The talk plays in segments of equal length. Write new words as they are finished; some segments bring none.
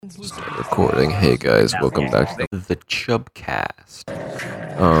Start recording. Hey guys, welcome back to the Chubcast.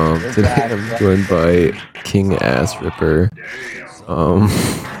 Today I'm joined by King Ass Ripper. Alright,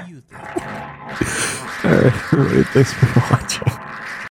 everybody, thanks for watching.